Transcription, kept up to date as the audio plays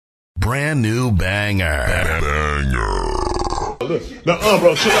brand new banger. Look,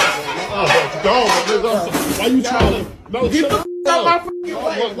 bro, chill out, bro. Go on, why you trying to? No, get the out my fucking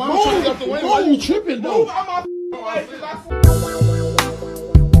way. Why you trying to get the way? Why you tripping, though? Move out my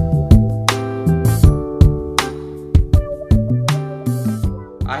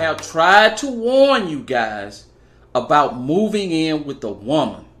I have tried to warn you guys about moving in with a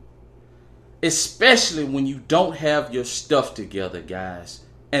woman, especially when you don't have your stuff together, guys,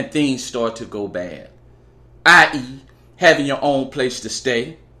 and things start to go bad. I.e., having your own place to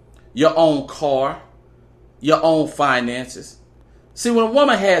stay, your own car, your own finances. See, when a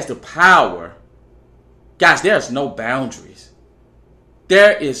woman has the power, guys, there's no boundaries.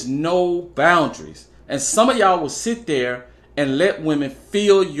 There is no boundaries. And some of y'all will sit there and let women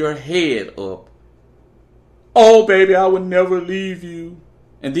fill your head up. Oh, baby, I would never leave you.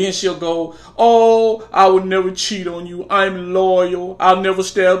 And then she'll go, oh, I would never cheat on you. I'm loyal. I'll never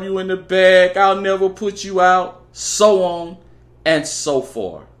stab you in the back. I'll never put you out. So on and so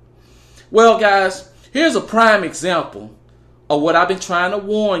forth. Well, guys, here's a prime example of what I've been trying to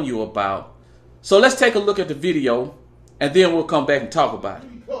warn you about. So let's take a look at the video, and then we'll come back and talk about it.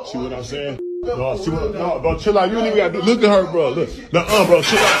 See what I'm saying? No, bro, chill out. You ain't even got to look at her, bro. Look, bro,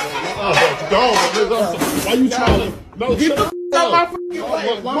 chill out. Bro. Go on, bro. Why you trying to? No, get the out my fucking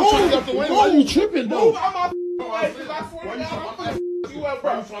way. Why you trying to get the way? Why you tripping, though? Move out my way.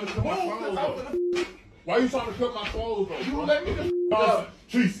 Why you trying to cut my clothes, though? You let me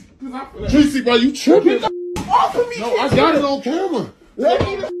Tracy, bro, you tripping? Get the off of me. No, I got it on camera. Let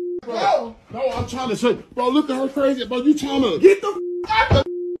me go. No, I'm trying to say, bro, look at her crazy, bro. You trying to get the out the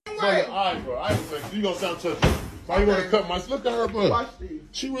way. All right, bro. I ain't you gonna sound touchy. Why you want to cut my? Look at her, bro.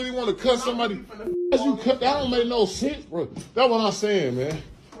 She really want to cut somebody. As you cut, that don't make no sense, bro. That's what I'm saying, man.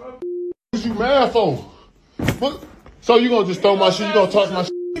 What you mad for? What? So you gonna just throw my shit? You gonna talk my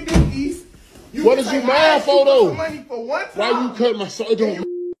shit? What is you mad for though? Why you cut my? So it don't.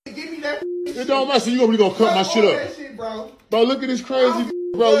 It don't matter. So you gonna cut my shit up, bro? Look at this crazy,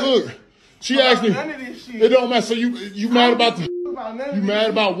 bro. Look, she asked me. It don't matter. So you mad about the? You mad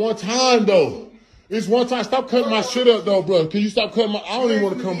about one time though? It's one time. Stop cutting my shit up though, bro. Can you stop cutting my? I don't even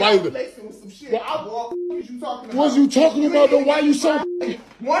want to come by you. What's you talking about though? Why you so?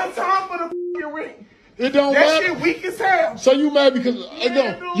 One time for the ring. It don't that matter. Shit weak as hell. So you mad because it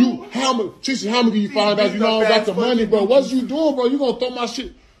don't? You how much? Tracy, how much can you find out you don't got the money, bro? What's you doing, bro? You gonna throw my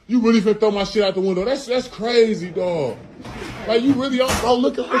shit? You really finna throw my shit out the window? That's crazy, dog. Like you really, bro.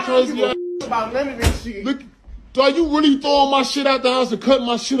 Look at her crazy ass. About none of this shit. Look, dog. You really throwing my shit out the house and cutting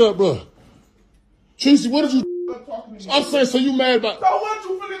my shit up, bro? Tracy, what did you? I'm saying, so you mad about? So what?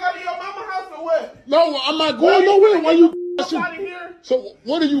 You finna go to your mama house or what? No, I'm not going nowhere. Why you? Here? So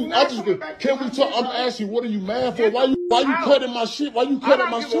what are you? I just can we talk? I'm asking you, what are you mad for? Why you cutting my shit? Why you cutting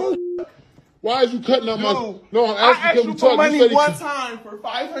my shit? Why is you cutting up my? No, I'm asking. Can we talk? Money one time for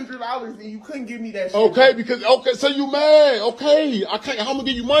 $500 and you couldn't give me that shit. Okay, so you mad? Okay, I can't. How am I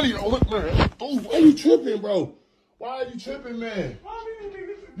give you money? Oh, look, man. Oh, why you tripping, bro? Why are you tripping, man?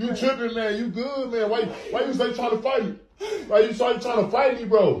 You tripping, man? You good, man? Why you say trying to fight me? Why you trying to fight me,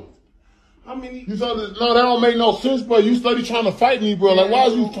 bro? How many? No, that don't make no sense, bro. You study trying to fight me, bro. Like, why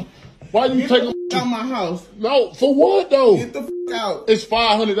you taking out my house? No, for what though? Get the fuck out. It's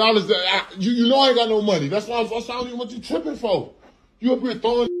 $500. You know I ain't got no money. That's why I don't even what you tripping for. You up here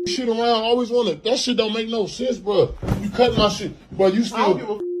throwing shit around. Always that shit don't make no sense, bro. You cut my shit, bro. You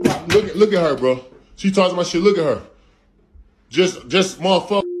still look at her, bro. She talks about shit. Look at her. Just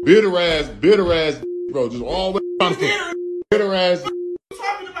motherfucker, bitter ass, bro. Just always trying to bitter ass.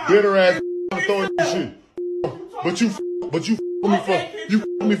 Throwing shit. But you fuck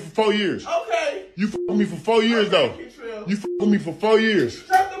me for 4 years. Okay. You fuck me for 4 years though. You fuck me for 4 years.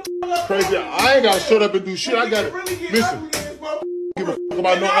 Crazy. I ain't gotta shut up and do shit. I gotta listen. Give a fuck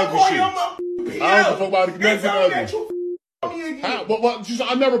about no ugly shit. I don't give a fuck about nothing ugly.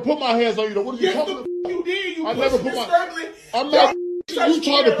 I never put my hands on you though. What are you talking about? You did. You I never put my. I'm not. You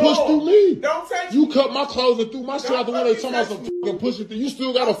tried to push through me. You cut my clothes and threw my shit out the window. Talking about some fucking pushing through. You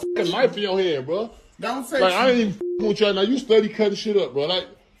still got a fucking knife in your hand, bro. Don't say like, I ain't even with you now. You study cutting shit up, bro. Like,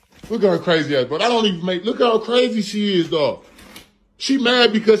 look at her crazy ass, bro. I don't even look at how crazy she is, dog. She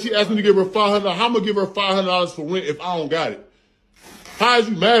mad because she asked me to give her $500. How am I give her $500 for rent if I don't got it? How is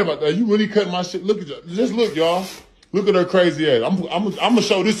you mad about that? You really cutting my shit? Look at you. Just look, y'all. Look at her crazy ass. I'm gonna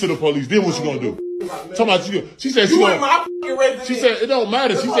show this to the police. Then what you gonna do? Talking about you. She said she gonna. She said it don't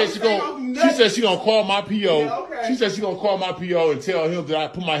matter. She said she gonna call my PO. Yeah, okay. She said she gonna call my PO and tell him that I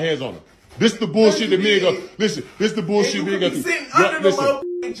put my hands on her. This the bullshit that me ain't gonna listen. This the bullshit me ain't gonna.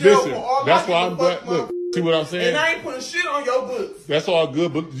 Listen. That's why I'm glad. Look, See what I'm saying? And I ain't putting shit on your books. That's all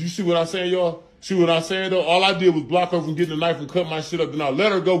good, but you see what I'm saying, y'all? See what I'm saying, though? All I did was block her from getting the knife and cut my shit up. Then I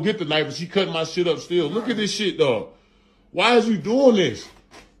let her go get the knife, and she cut my shit up still. Look at this shit, dog. Why is you doing this?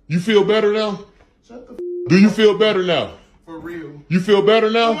 You feel better now? Shut the Do you feel better now? For real. You feel better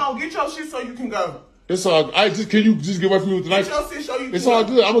now? Come on, get your shit so you can go. It's all. Can you just get away from me with the Get knife? your shit so you can It's go. all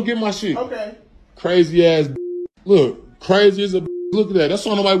good. I'm gonna get my shit. Okay. Crazy ass. Look, crazy as a. Look at that. That's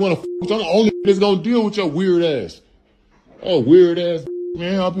why nobody want to. I'm the only that's gonna deal with your weird ass. Oh, weird ass.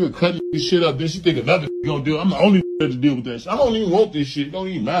 Man, I'm here cutting this shit up. Then she think another gonna do it. I'm the only to deal with that shit. I don't even want this shit. It don't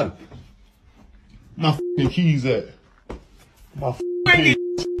even matter. My keys at. My keys.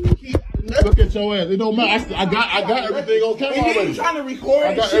 Look at your ass. It don't matter. I got everything on camera already. You trying to record?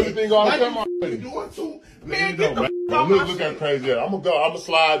 I got everything on camera already. Doing too. Man, Man, get the fuck look at crazy ass. I'm gonna go. I'm gonna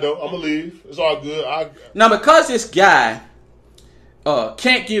slide though. I'm gonna leave. It's all good. Now, because this guy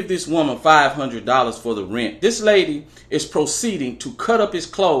can't give this woman $500 for the rent, this lady is proceeding to cut up his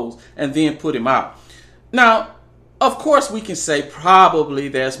clothes and then put him out. Now, of course, we can say probably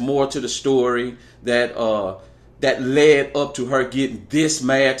there's more to the story that that led up to her getting this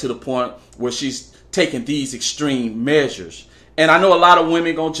mad to the point where she's taking these extreme measures. And I know a lot of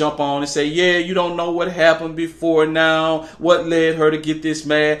women gonna jump on and say, yeah, you don't know what happened before now, what led her to get this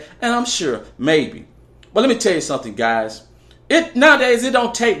mad. And I'm sure, maybe. But let me tell you something, guys. Nowadays, it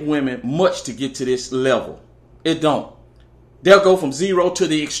don't take women much to get to this level. It don't. They'll go from 0 to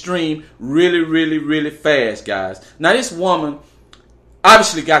the extreme really, really, really fast, guys. Now, this woman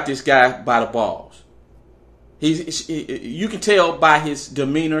obviously got this guy by the balls. You can tell by his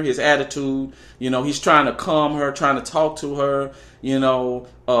demeanor, his attitude. You know, he's trying to calm her, trying to talk to her. You know,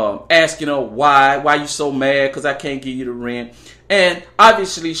 asking her why you so mad because I can't give you the rent. And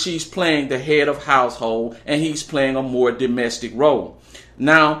obviously, she's playing the head of household, and he's playing a more domestic role.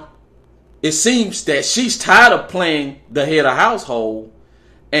 Now, it seems that she's tired of playing the head of household,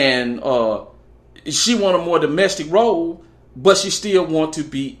 and she wants a more domestic role, but she still wants to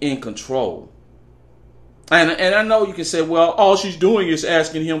be in control. And I know you can say, well, all she's doing is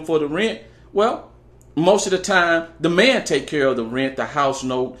asking him for the rent. Well, most of the time, the man take care of the rent, the house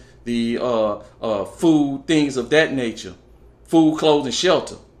note, the food, things of that nature. Food, clothes, and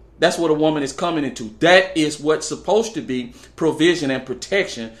shelter. That's what a woman is coming into. That is what's supposed to be provision and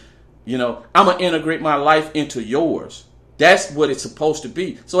protection. You know, I'm going to integrate my life into yours. That's what it's supposed to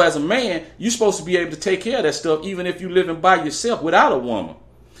be. So as a man, you're supposed to be able to take care of that stuff, even if you're living by yourself without a woman.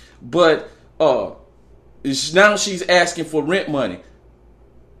 But now she's asking for rent money.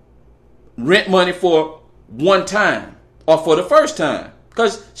 Rent money for one time or for the first time.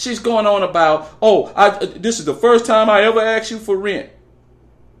 Because she's going on about, this is the first time I ever asked you for rent.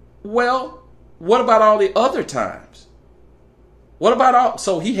 Well, what about all the other times? What about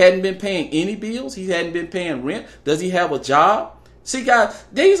so he hadn't been paying any bills? He hadn't been paying rent? Does he have a job? See, guys,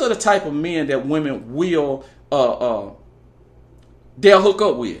 these are the type of men that women will, they'll hook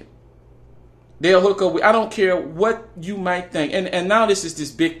up with. They'll hook up with. I don't care what you might think. And now this is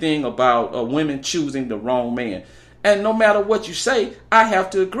this big thing about women choosing the wrong man. And no matter what you say, I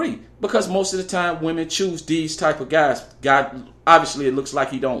have to agree. Because most of the time, women choose these type of guys. God, obviously, it looks like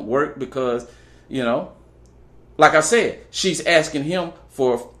he don't work because, you know, like I said, she's asking him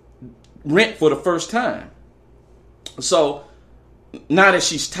for rent for the first time. So now that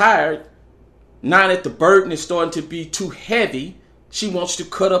she's tired, now that the burden is starting to be too heavy, she wants to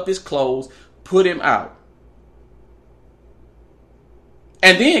cut up his clothes, put him out.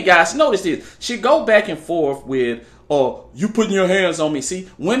 And then, guys, notice this. She go back and forth with, you putting your hands on me. See,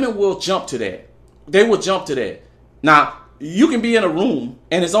 women will jump to that. They will jump to that. Now, you can be in a room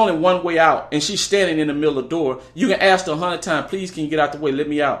and there's only one way out and she's standing in the middle of the door. You can ask her 100 times, please, can you get out the way? Let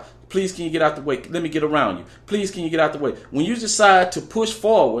me out. Please, can you get out the way? Let me get around you. Please, can you get out the way? When you decide to push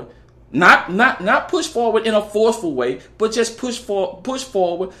forward, not push forward in a forceful way, but just push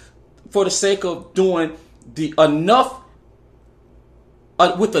forward for the sake of doing the enough,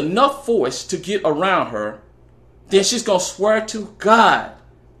 with enough force to get around her, then she's going to swear to God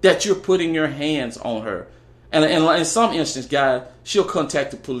that you're putting your hands on her. And in some instance, guys, she'll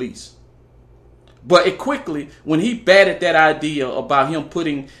contact the police. But it quickly, when he batted that idea about him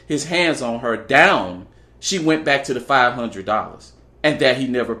putting his hands on her down, she went back to the $500 and that he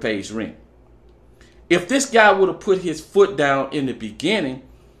never pays rent. If this guy would have put his foot down in the beginning,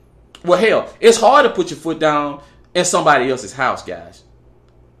 well, hell, it's hard to put your foot down in somebody else's house, guys.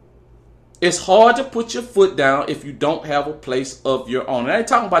 It's hard to put your foot down if you don't have a place of your own. And I ain't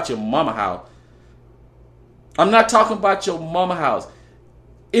talking about your mama house. I'm not talking about your mama house.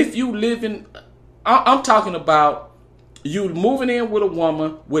 If you live in, I'm talking about You moving in with a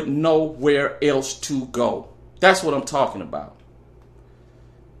woman with nowhere else to go. That's what I'm talking about.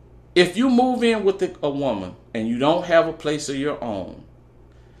 If you move in with a woman and you don't have a place of your own,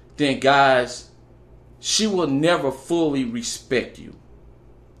 then guys, she will never fully respect you.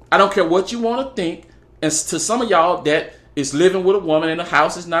 I don't care what you want to think. And to some of y'all that is living with a woman and the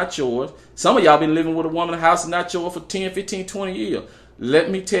house is not yours. Some of y'all been living with a woman and the house is not yours for 10, 15, 20 years. Let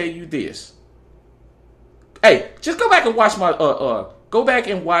me tell you this. Hey, just go back and watch my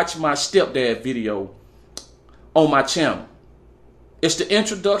stepdad video on my channel. It's the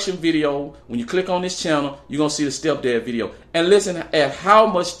introduction video. When you click on this channel, you're going to see the stepdad video. And listen at how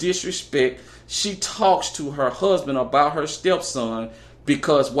much disrespect she talks to her husband about her stepson.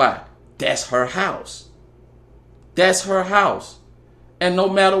 Because why? That's her house. That's her house. And no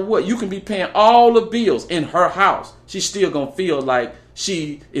matter what, you can be paying all the bills in her house. She's still going to feel like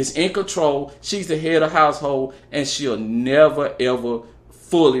she is in control. She's the head of the household. And she'll never, ever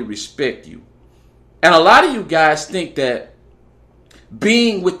fully respect you. And a lot of you guys think that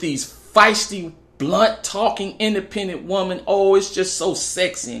being with these feisty, blunt talking, independent woman, oh, it's just so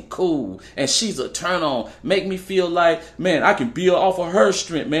sexy and cool. And she's a turn on. Make me feel like, man, I can build off of her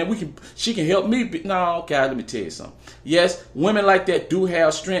strength, man. She can help me. No, okay, let me tell you something. Yes, women like that do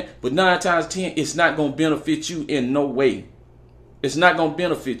have strength, but 9 times 10, it's not going to benefit you in no way. It's not going to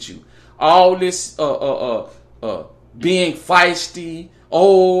benefit you. All this being feisty,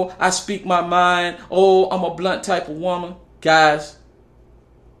 oh, I speak my mind, oh, I'm a blunt type of woman. Guys,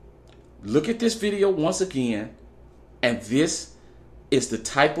 look at this video once again, and this is the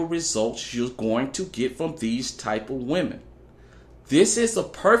type of results you're going to get from these type of women. This is a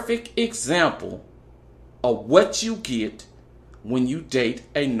perfect example of what you get when you date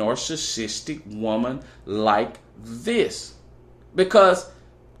a narcissistic woman like this. Because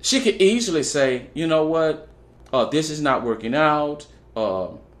she could easily say, you know what, this is not working out.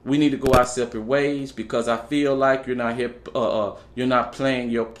 We need to go our separate ways because I feel like you're not here. You're not playing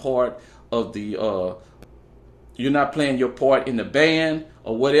your part of the. You're not playing your part in the band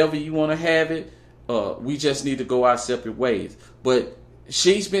or whatever you want to have it. We just need to go our separate ways. But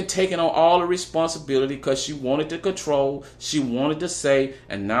she's been taking on all the responsibility because she wanted to control. She wanted to say,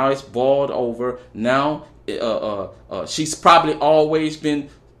 and now it's boiled over. Now she's probably always been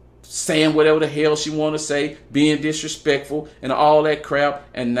saying whatever the hell she want to say, being disrespectful and all that crap,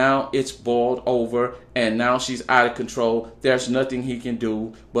 and now it's boiled over, and now she's out of control. There's nothing he can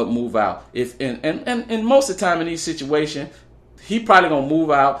do but move out. And most of the time in these situations, he probably gonna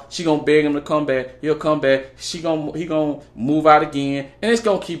move out. She gonna beg him to come back. He'll come back. He gonna move out again, and it's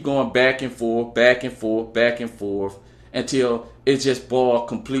gonna keep going back and forth, back and forth, back and forth until it just boils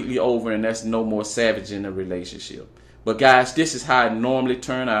completely over, and there's no more savage in the relationship. But guys, this is how it normally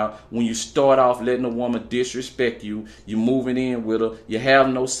turn out when you start off letting a woman disrespect you. You're moving in with her. You have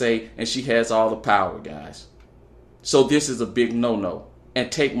no say, and she has all the power, guys. So this is a big no-no,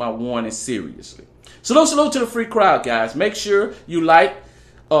 and take my warning seriously. Salute to the free crowd, guys. Make sure you like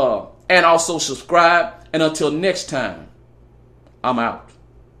and also subscribe. And until next time, I'm out.